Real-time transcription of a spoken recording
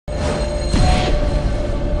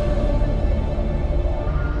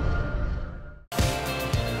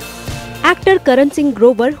Actor Karan Singh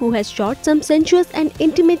Grover, who has shot some sensuous and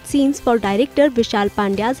intimate scenes for director Vishal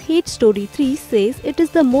Pandya's Hate Story 3, says it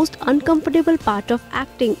is the most uncomfortable part of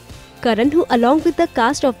acting. Karan, who along with the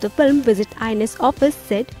cast of the film visit INS office,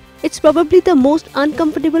 said it's probably the most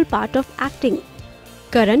uncomfortable part of acting.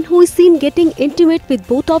 Karan, who is seen getting intimate with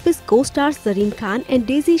both of his co-stars Zareen Khan and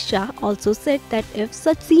Daisy Shah, also said that if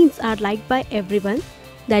such scenes are liked by everyone,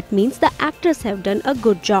 that means the actors have done a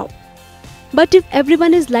good job. But if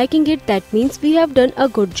everyone is liking it, that means we have done a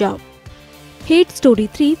good job. Hate Story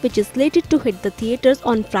 3, which is slated to hit the theatres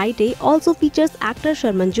on Friday, also features actor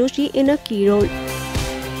Sharman Joshi in a key role.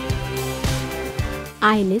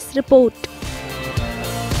 INS report.